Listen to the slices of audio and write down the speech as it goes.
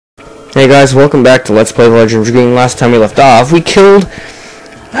Hey guys, welcome back to Let's Play The Legend of Dragoon. Last time we left off, we killed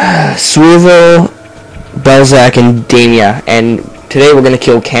Suivo, Belzac, and Damia, and today we're going to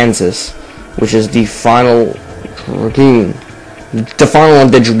kill Kansas, which is the final Dragoon. The final one,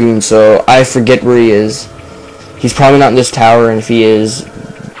 the Dragoon, so I forget where he is. He's probably not in this tower, and if he is...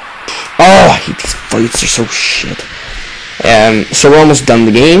 Oh, these fights are so shit. So we're almost done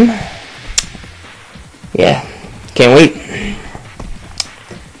the game. Yeah, can't wait.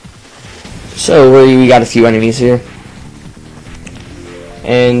 So we got a few enemies here,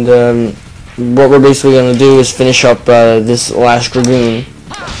 and what we're basically going to do is finish up this last Dragoon,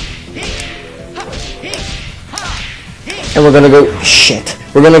 and we're going to go,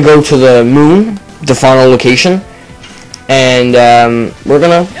 we're going to go to the moon, the final location, and we're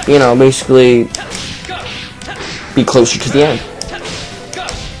going to, basically be closer to the end,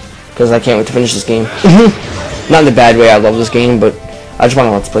 because I can't wait to finish this game. Not in a bad way, I love this game, but I just want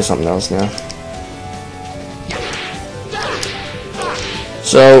to let's play something else now.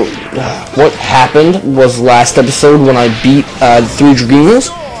 So, what happened was last episode when I beat the 3 Dragoons,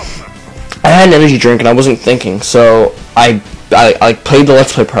 I had an energy drink and I wasn't thinking, so I played the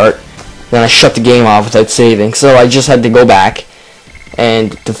Let's Play part, then I shut the game off without saving, so I just had to go back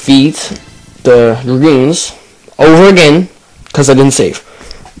and defeat the Dragoons over again, because I didn't save.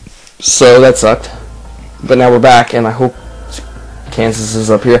 So that sucked, but now we're back, and I hope Kansas is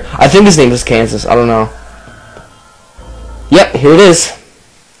up here. I think his name is Kansas, I don't know. Yep, here it is.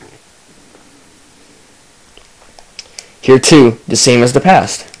 Here too, the same as the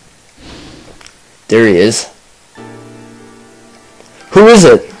past. There he is. Who is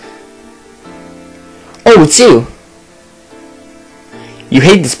it? Oh, it's you. You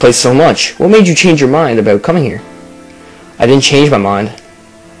hate this place so much. What made you change your mind about coming here? I didn't change my mind.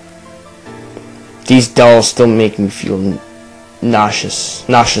 These dolls still make me feel nauseous.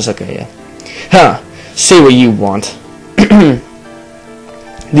 Nauseous, okay, yeah. Huh, say what you want.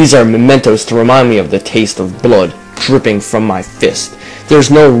 These are mementos to remind me of the taste of blood dripping from my fist.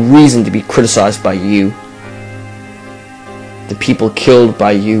 There's no reason to be criticized by you. The people killed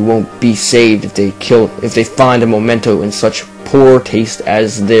by you won't be saved if they find a memento in such poor taste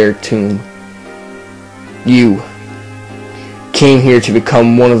as their tomb. You came here to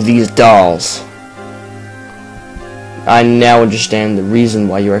become one of these dolls. I now understand the reason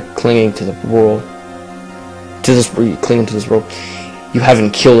why you are clinging to the world. Clinging to this world. You haven't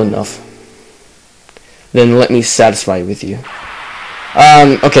killed enough. Then let me satisfy with you.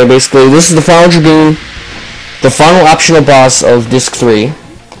 Okay, basically, this is the final Dragoon, the final optional boss of Disc 3,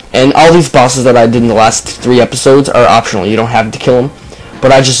 and all these bosses that I did in the last 3 episodes are optional. You don't have to kill them,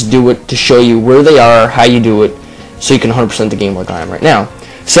 but I just do it to show you where they are, how you do it, so you can 100% the game like I am right now.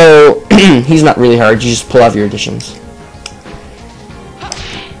 So, he's not really hard, you just pull out your additions.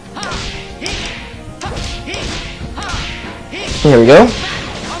 Here we go.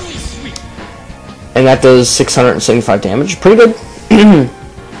 And that does 675 damage. Pretty good.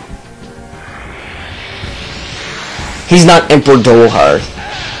 He's not Emperor Dolhard.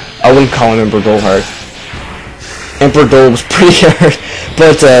 I wouldn't call him Emperor Dolhard. Emperor Dol was pretty hard.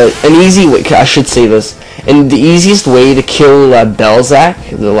 But an easy way, I should say this, and the easiest way to kill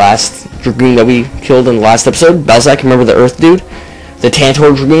Belzac, the last Dragoon that we killed in the last episode, Belzac, remember the Earth dude? The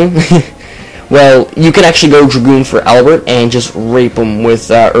Tantor Dragoon? Well, you can actually go Dragoon for Albert and just rape him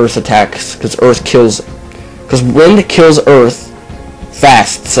with Earth attacks, because Wind kills Earth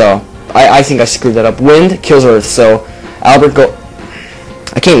fast, so I think I screwed that up. Wind kills Earth, so Albert go...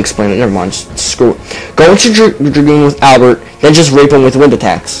 I can't explain it, never mind, just screw it. Go into Dragoon with Albert, then just rape him with Wind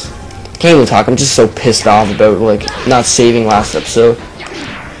attacks. Can't even talk, I'm just so pissed off about, not saving last episode.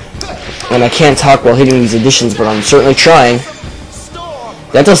 And I can't talk while hitting these additions, but I'm certainly trying.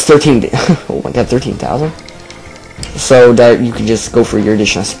 That does 13... oh my god, 13,000? So that you can just go for your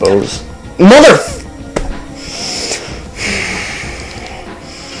addition, I suppose. Mother...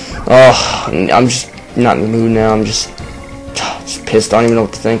 Oh, I'm just not in the mood now. I'm just pissed. I don't even know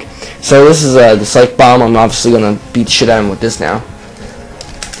what to think. So this is the Psych Bomb. I'm obviously going to beat the shit out of him with this now.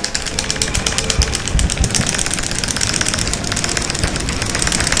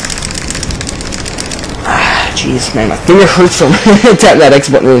 Jeez, man, my finger hurts so much. Tap that X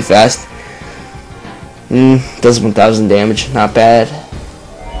button really fast. Does 1,000 damage. Not bad.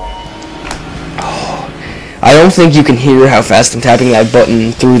 Oh, I don't think you can hear how fast I'm tapping that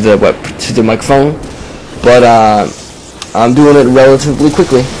button through the microphone, but I'm doing it relatively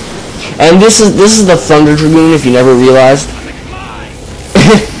quickly. And this is the Thunder Dragoon, if you never realized.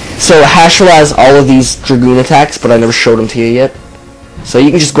 So Hashra has all of these Dragoon attacks, but I never showed them to you yet. So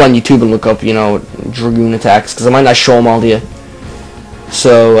you can just go on YouTube and look up, Dragoon attacks, because I might not show them all to you.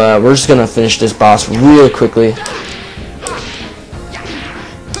 So we're just gonna finish this boss really quickly.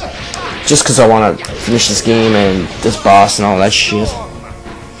 Just because I want to finish this game and this boss and all that shit.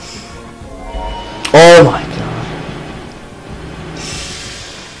 Oh my god.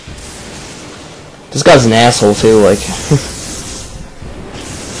 This guy's an asshole too, like.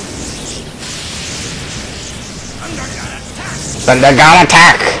 Underground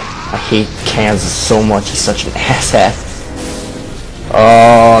attack! I hate Kansas so much, he's such an asshat.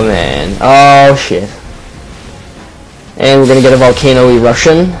 Oh man. Oh shit. And we're gonna get a volcano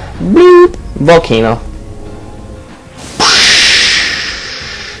eruption. Bloop! Volcano.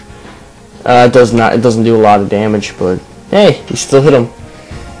 It doesn't do a lot of damage, but hey, you still hit him.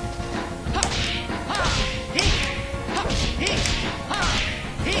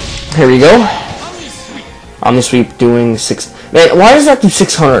 Here we go. Omnisweep doing 6. Man, why does that do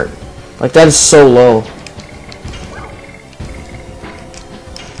 600? Like, that is so low.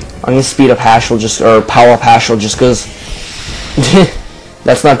 I'm gonna speed up Hashel or power up Hashel just because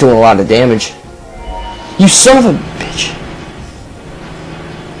that's not doing a lot of damage. You son of a bitch.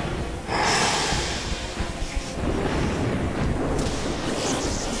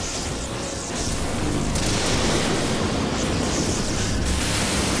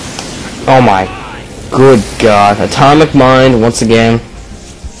 Oh my good god. Atomic Mind once again.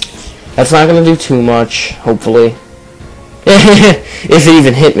 That's not gonna do too much, hopefully. If it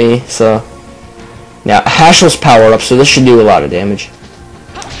even hit me, so. Now, Hashel's power up, so this should do a lot of damage.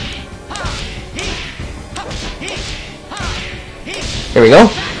 Here we go.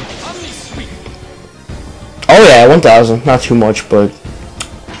 Oh yeah, 1000. Not too much, but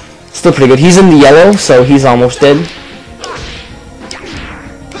still pretty good. He's in the yellow, so he's almost dead.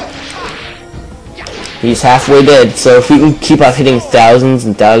 He's halfway dead, so if we can keep on hitting thousands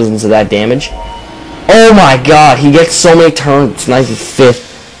and thousands of that damage. Oh my god, he gets so many turns. It's 95th.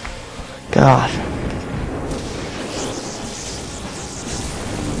 God.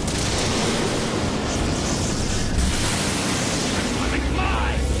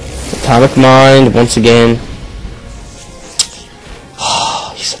 Atomic Mind, once again.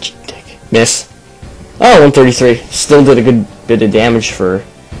 Oh, he's such a dick. Miss. Oh, 133. Still did a good bit of damage for,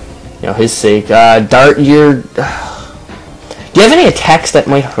 you know, his sake. Dart, you're... Do you have any attacks that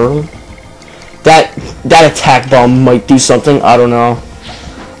might hurt him? That attack bomb might do something. I don't know.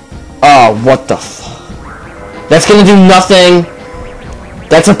 Oh, what the f... That's gonna do nothing.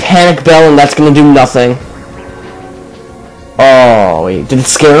 That's a panic bell, and that's gonna do nothing. Oh, wait. Did it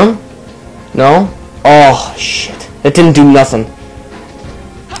scare him? No? Oh, shit. It didn't do nothing.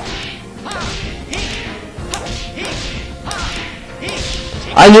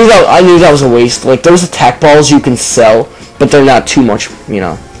 I knew that was a waste. Like, those attack balls you can sell, but they're not too much, you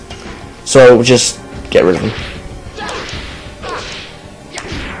know. So, just get rid of them.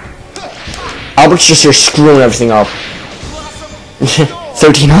 Albert's just here screwing everything up.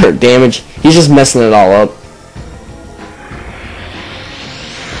 1300 damage. He's just messing it all up.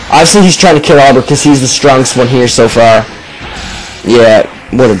 Obviously, he's trying to kill Albert because he's the strongest one here so far. Yeah,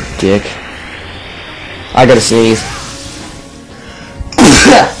 what a dick. I gotta sneeze.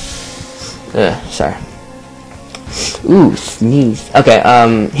 Sorry. Ooh, sneeze. Okay,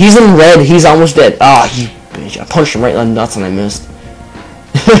 he's in red. He's almost dead. Ah, you bitch. I punched him right in the nuts and I missed.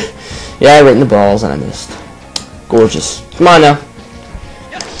 Yeah, right in the balls and I missed. Gorgeous. Come on now.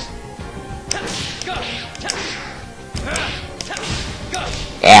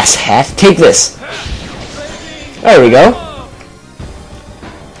 Ass hat. Take this. There we go.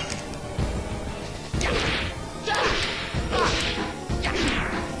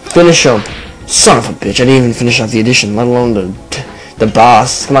 Finish him. Son of a bitch. I didn't even finish off the addition, let alone the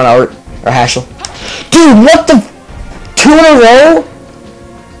boss. Come on, Albert. Or Hashel. Dude, what the... 2 in a row?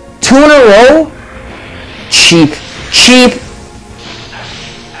 2 in a row? Cheap. Cheap.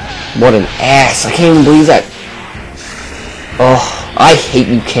 What an ass. I can't even believe that. Oh, I hate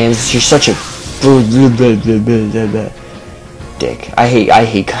you, Kansas. You're such a... dick. I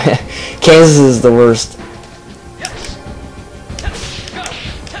hate... Kansas is the worst.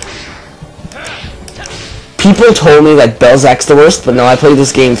 People told me that Belzak's the worst, but no, I played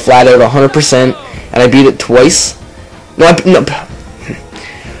this game flat out 100%, and I beat it twice. No,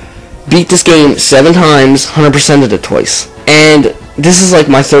 beat this game 7 times, 100%ed it twice. And this is like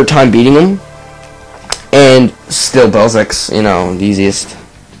my 3rd time beating him, and still Belzak's, you know, the easiest.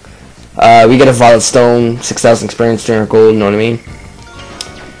 We get a Violet Stone, 6,000 experience, 300 gold, you know what I mean?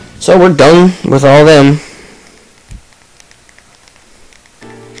 So we're done with all them.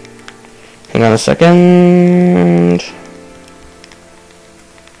 Hang on a second.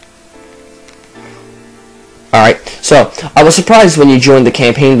 Alright, so So, I was surprised when you joined the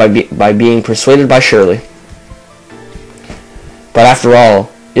campaign by being persuaded by Shirley. But after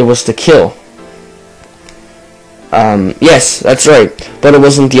all, it was to kill. Yes, that's right, but it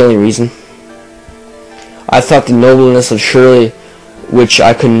wasn't the only reason. I thought the nobleness of Shirley, which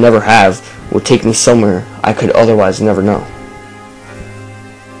I could never have, would take me somewhere I could otherwise never know.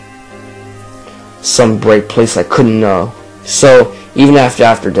 Some bright place I couldn't know. So, even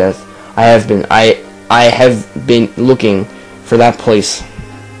after death, I have been looking for that place.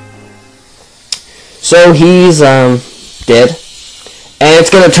 So he's dead, and it's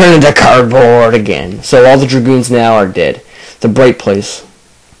gonna turn into cardboard again. So all the Dragoons now are dead. The bright place.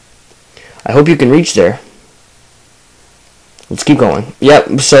 I hope you can reach there. Let's keep going.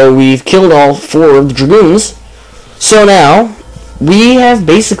 Yep. So we've killed all 4 of the Dragoons. So now we have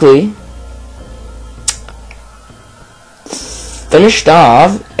basically finished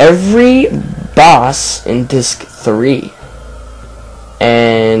off every boss in disc 3.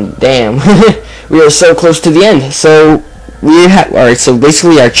 And damn, we are so close to the end. So we have alright. So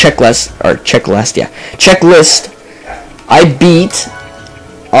basically, our checklist. I beat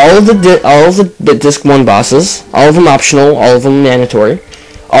all of the disc 1 bosses. All of them optional. All of them mandatory.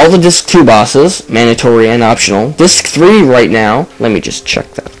 All the disc 2 bosses, mandatory and optional. Disc 3 right now. Let me just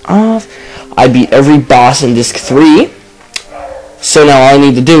check that off. I beat every boss in disc 3. So now all I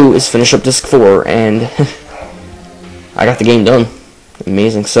need to do is finish up disc 4, and I got the game done.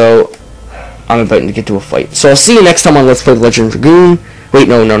 Amazing. So I'm about to get to a fight. So I'll see you next time on Let's Play The Legend of Dragoon. Wait,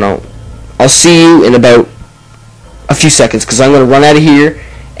 no. I'll see you in about a few seconds, because I'm going to run out of here,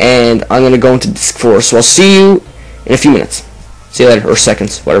 and I'm going to go into disc 4. So I'll see you in a few minutes. See you later, or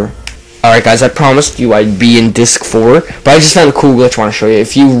seconds, whatever. Alright guys, I promised you I'd be in disc 4, but I just found a cool glitch I want to show you.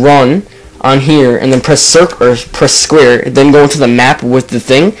 If you run on here and then press circle or press square, then go into the map with the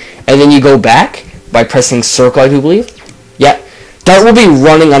thing, and then you go back by pressing circle, I do believe. Yeah, that will be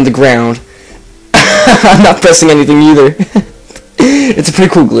running on the ground. I'm not pressing anything either. It's a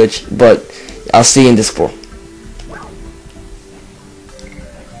pretty cool glitch, but I'll see you in disc 4.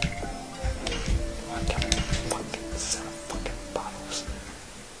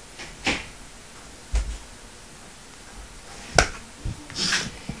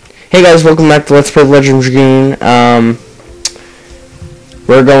 Hey guys, welcome back to Let's Play Legend of Dragoon.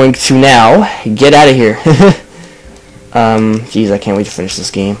 We're going to now get out of here. Jeez, I can't wait to finish this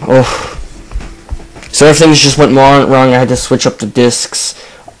game. Oh. So things just went wrong. I had to switch up the discs.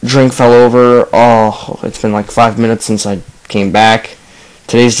 Drink fell over. Oh, it's been like 5 minutes since I came back.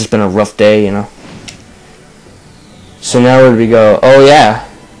 Today's just been a rough day, you know. So now where do we go? Oh yeah.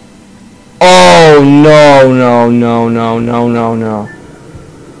 Oh no.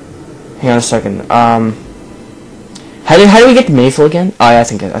 Hang on a second. How do we get to Mayfield again? Oh, yeah, I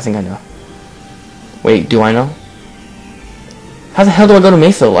think I know. Wait, do I know? How the hell do I go to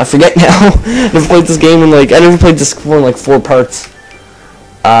Mayfield? I forget now. I've played this game in I never played this before in 4 parts.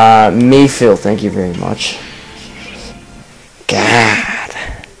 Mayfield, thank you very much. God.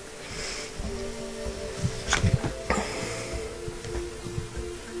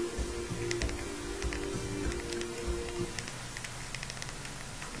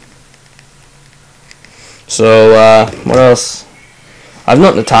 So, what else? I've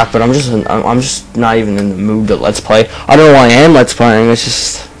nothing to talk, but I'm just not even in the mood to Let's Play. I don't know why I am Let's Playing, it's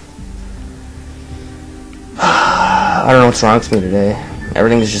just... I don't know what's wrong with me today.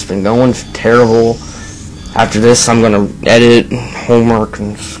 Everything's just been going terrible. After this, I'm gonna edit, homework,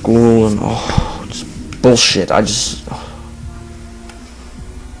 and school, and it's bullshit. Life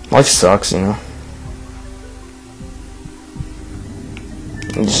sucks, you know.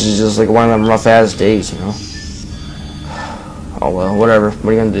 This is just one of them rough-ass days, you know. Oh well, whatever. What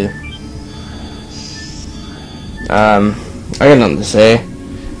are you gonna do? I got nothing to say,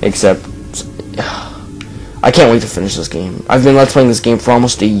 except I can't wait to finish this game. I've been Let's Playing this game for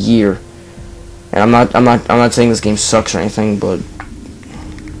almost a year, and I'm not saying this game sucks or anything, but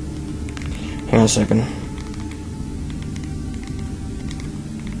hang on a second.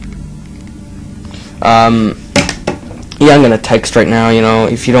 Yeah, I'm gonna text right now, you know.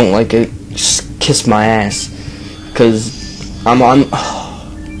 If you don't like it, just kiss my ass. Cause I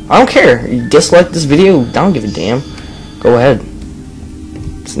don't care. You dislike this video, I don't give a damn. Go ahead.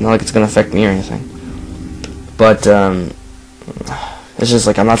 It's not like it's gonna affect me or anything. But it's just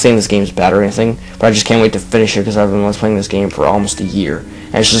I'm not saying this game's bad or anything, but I just can't wait to finish it because I've been playing this game for almost a year.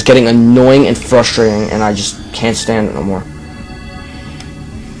 And it's just getting annoying and frustrating, and I just can't stand it no more.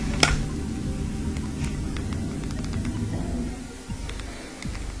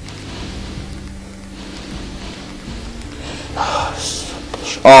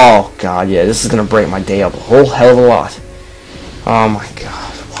 Oh god, yeah, this is gonna break my day up a whole hell of a lot. Oh my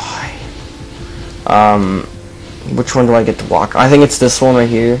god, why? Which one do I get to walk? I think it's this one right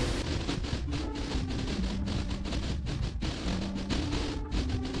here.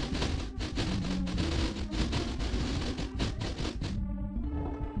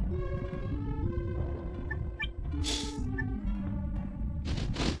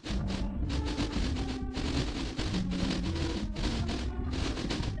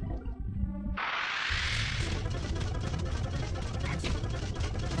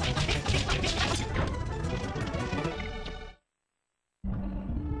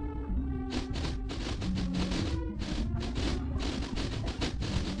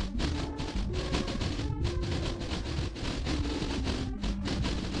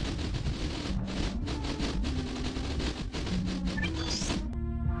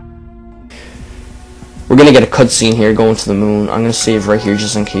 We're gonna get a cutscene here going to the moon. I'm gonna save right here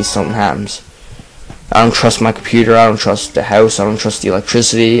just in case something happens. I don't trust my computer, I don't trust the house, I don't trust the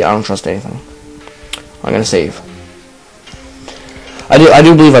electricity, I don't trust anything. I'm gonna save. I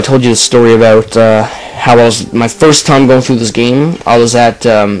do believe I told you the story about how I was, my first time going through this game, I was at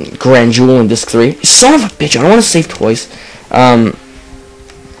Grand Jewel in Disc 3. Son of a bitch, I don't want to save twice. I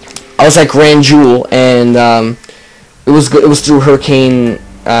was at Grand Jewel, and it was through Hurricane,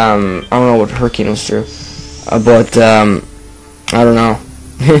 I don't know what hurricane it was through, but I don't know.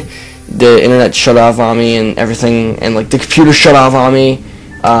 The internet shut off on me and everything, and like the computer shut off on me.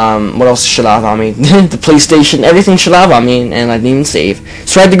 What else shut off on me? The PlayStation, everything shut off on me, and I didn't even save.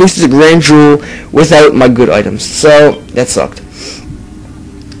 So I had to go through the Grand Jewel without my good items. So that sucked.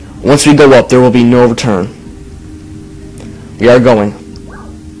 Once we go up, there will be no return. We are going.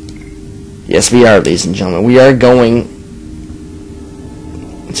 Yes, we are, ladies and gentlemen. We are going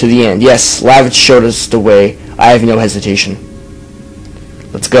to the end. Yes, Lavich showed us the way. I have no hesitation.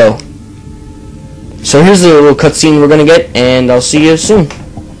 Let's go. So here's the little cutscene we're gonna get, and I'll see you soon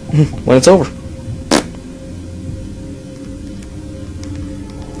when it's over.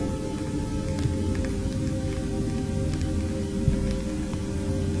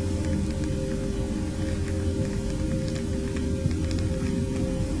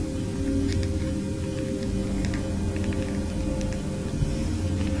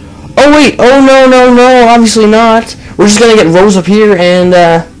 Oh wait, oh no, obviously not. We're just gonna get Rose up here, and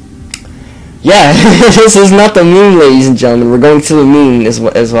yeah, this is not the moon, ladies and gentlemen. We're going to the moon, as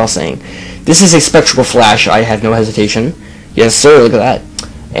well saying. This is a spectral flash, I have no hesitation. Yes sir, look at that.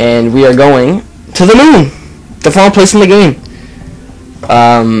 And we are going to the moon, the final place in the game.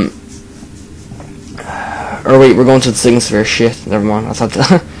 Or wait, we're going to the Sigma Sphere. Shit, never mind. I thought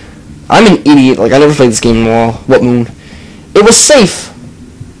I'm an idiot, like I never played this game at all. What moon? It was safe.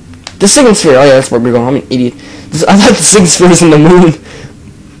 The Sigma Sphere, oh yeah, that's where we're going. I'm an idiot. I thought the Sigma Sphere was in the moon.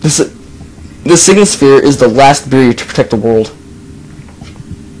 The Sigma Sphere is the last barrier to protect the world.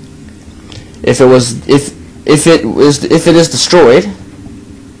 If it is destroyed,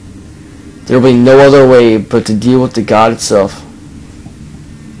 there will be no other way but to deal with the god itself.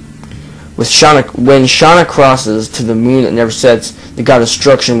 When Shauna crosses to the moon that never sets, the god of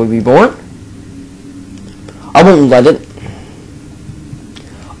destruction will be born. I won't let it.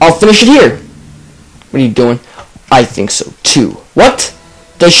 I'll finish it here. What are you doing? I think so too. What?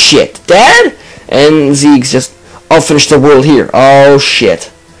 The shit, Dad? And Zeke's just, I'll finish the world here. Oh shit.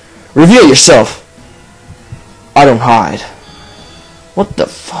 Reveal yourself. I don't hide. What the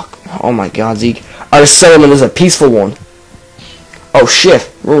fuck? Oh my god, Zeke. Our settlement is a peaceful one. Oh shit,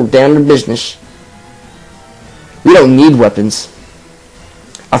 we're down to business. We don't need weapons.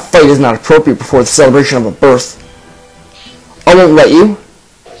 A fight is not appropriate before the celebration of a birth. I won't let you.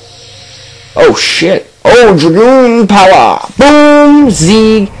 Oh shit. Oh, Dragoon power! Boom!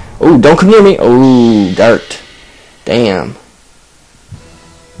 Zeke! Oh, don't come near me. Oh, Dart. Damn.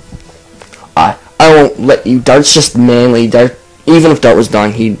 I won't let you. Dart's just manly. Dart, even if Dart was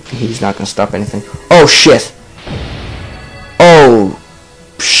dying, he's not gonna stop anything. Oh shit. Oh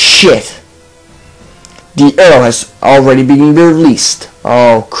shit. The arrow has already been released.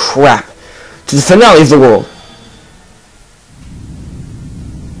 Oh crap. To the finale of the world.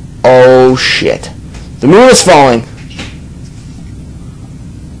 Oh shit. The moon is falling.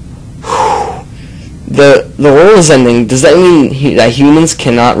 The world is ending. Does that mean that humans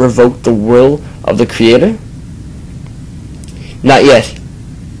cannot revoke the will of the Creator? Not yet.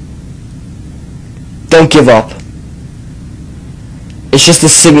 Don't give up. It's just the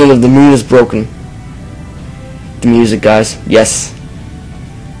signal of the moon is broken. The music, guys. Yes.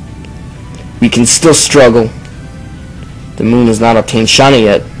 We can still struggle. The moon has not obtained Shana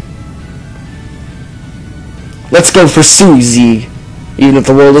yet. Let's go pursue Z. Even if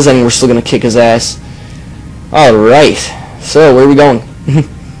the world is ending, we're still gonna kick his ass. Alright. So, where are we going?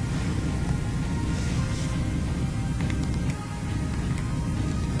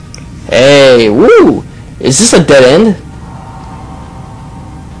 Hey, woo! Is this a dead end?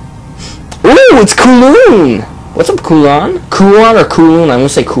 Ooh, it's Kuloon! What's up, Kulan? Kulan or Kuloon? I'm gonna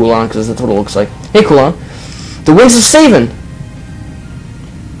say Kulan because that's what it looks like. Hey, Kulan. The winds of Savin!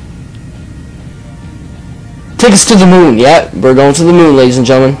 Take us to the moon. Yeah, we're going to the moon, ladies and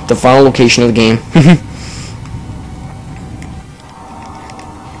gentlemen. The final location of the game.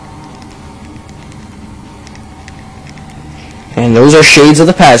 And those are shades of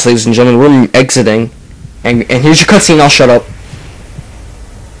the past, ladies and gentlemen. We're exiting. And here's your cutscene. I'll shut up.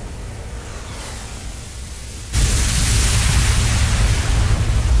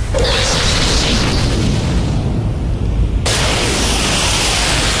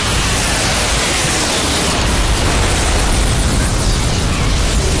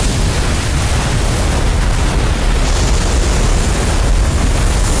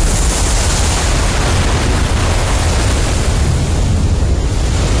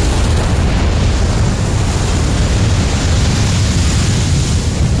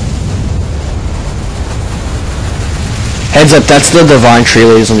 Heads up, that's the divine tree,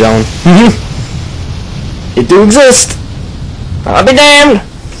 ladies and gentlemen. It do exist. I'll be damned.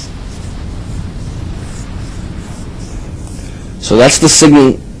 So that's the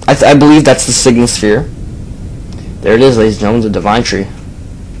Sigma. I believe that's the Sigma sphere. There it is, ladies and gentlemen, the divine tree.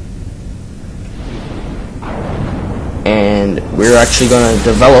 And we're actually going to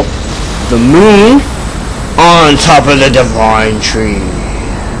develop the moon on top of the divine tree.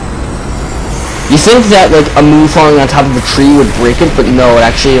 You think that, like, a moon falling on top of a tree would break it, but no, it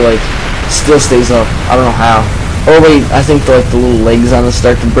actually, like, still stays up. I don't know how. Oh, wait, I think, like, the little legs on it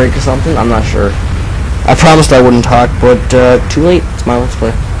start to break or something. I'm not sure. I promised I wouldn't talk, but, too late. It's my let's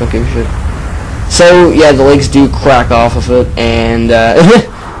play. Don't give a shit. So, yeah, the legs do crack off of it, and,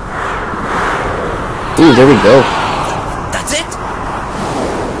 ooh, there we go. That's it?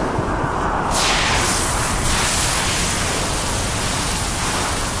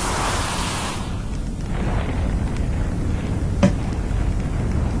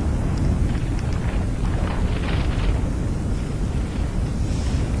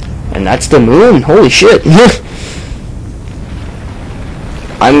 And that's the moon. Holy shit.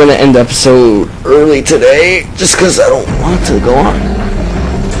 I'm gonna end the episode early today just because I don't want it to go on.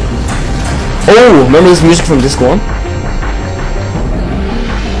 Oh, remember this music from Disc 1?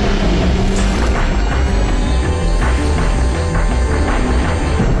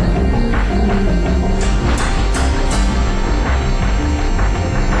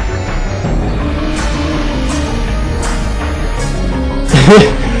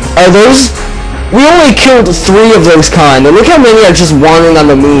 Are those... We only killed 3 of those kind, and look how many are just wandering on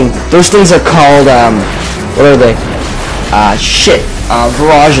the moon. Those things are called, what are they?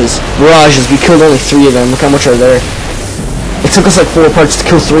 Mirages. Mirages. We killed only 3 of them. Look how much are there. It took us like 4 parts to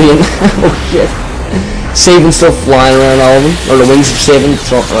kill 3, and oh shit. Saban's still flying around all of them, or the wings of Saban,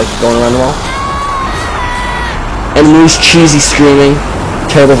 like, going around them all. And Moose cheesy screaming.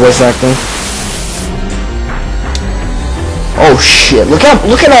 Terrible voice acting. Oh shit, look at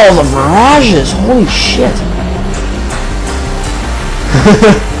all the mirages, holy shit.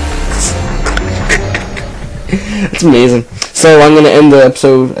 That's amazing. So I'm gonna end the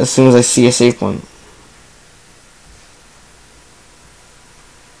episode as soon as I see a safe one.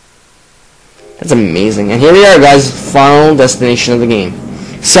 That's amazing. And here we are, guys, final destination of the game.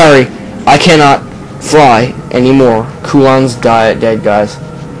 Sorry, I cannot fly anymore. Kulan's dead, guys.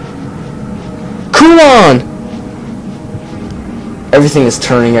 Kulan! Everything is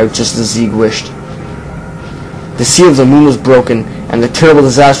turning out just as Zeke wished. The seal of the moon was broken, and the terrible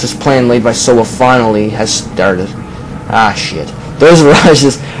disastrous plan laid by Soa finally has started. Ah, shit. Those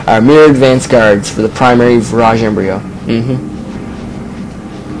Virages are mere advanced guards for the primary Virage embryo.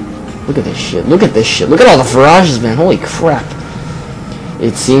 Look at this shit. Look at this shit. Look at all the Virages, man. Holy crap.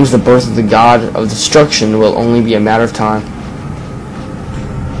 It seems the birth of the god of destruction will only be a matter of time.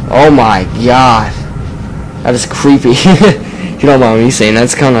 Oh my god. That is creepy. You don't mind me saying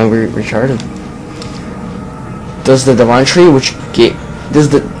that's kind of retarded. Does the divine tree which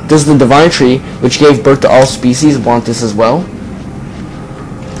gave birth to all species want this as well?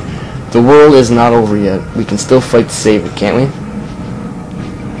 The world is not over yet. We can still fight to save it, can't we?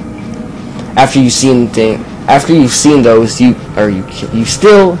 After you've seen those, you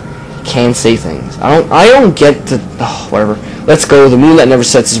still can say things. I don't get the whatever. Let's go. The moon that never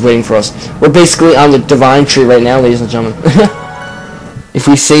sets is waiting for us. We're basically on the divine tree right now, ladies and gentlemen. If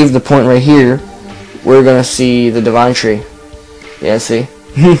we save the point right here, we're gonna see the divine tree. Yeah, see?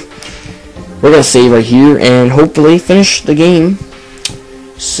 We're gonna save right here and hopefully finish the game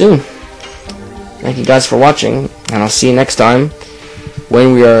soon. Thank you guys for watching, and I'll see you next time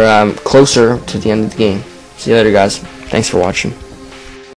when we are closer to the end of the game. See you later, guys. Thanks for watching.